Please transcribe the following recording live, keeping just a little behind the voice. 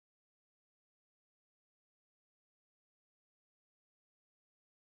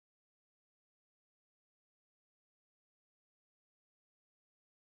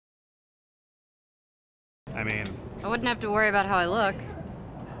I mean... I wouldn't have to worry about how I look.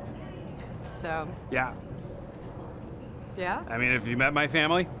 So... Yeah. Yeah? I mean, if you met my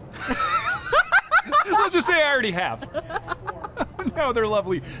family... Let's just say I already have. No, they're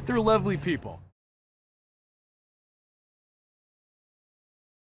lovely. They're lovely people.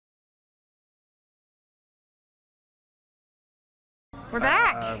 We're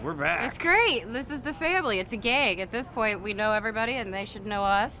back. We're back. It's great. This is the family. It's a gang. At this point, we know everybody, and they should know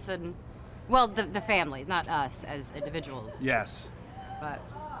us. And well, the family, not us as individuals. Yes.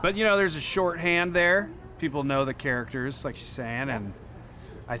 But you know, there's a shorthand there. People know the characters, like she's saying, and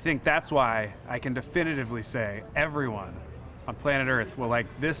I think that's why I can definitively say everyone on planet Earth will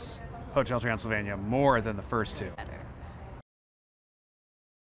like this Hotel Transylvania more than the first two. better.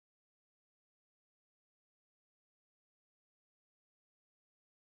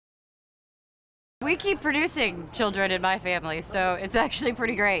 We keep producing children in my family, so it's actually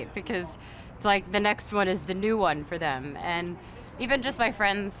pretty great because it's like the next one is the new one for them. And even just my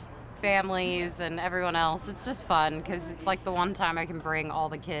friends' families and everyone else, it's just fun because it's like the one time I can bring all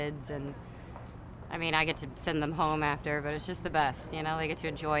the kids, and I mean, I get to send them home after, but it's just the best, you know, they get to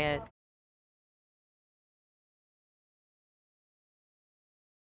enjoy it.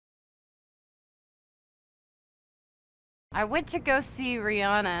 I went to go see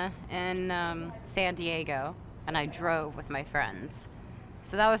Rihanna in San Diego, and I drove with my friends.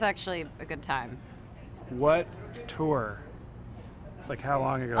 So that was actually a good time. What tour? Like how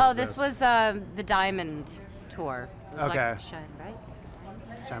long ago? Oh, this was the Diamond tour. It was Okay. Like Shine Bright.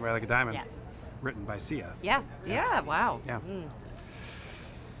 Shine Bright Like a Diamond. Yeah. Written by Sia. Yeah. Yeah. Wow.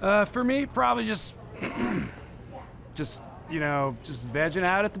 Yeah. For me, probably just, you know, just vegging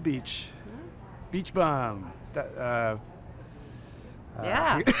out at the beach. Beach bum.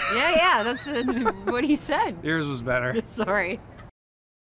 Yeah. Yeah. That's what he said. Yours was better. Sorry.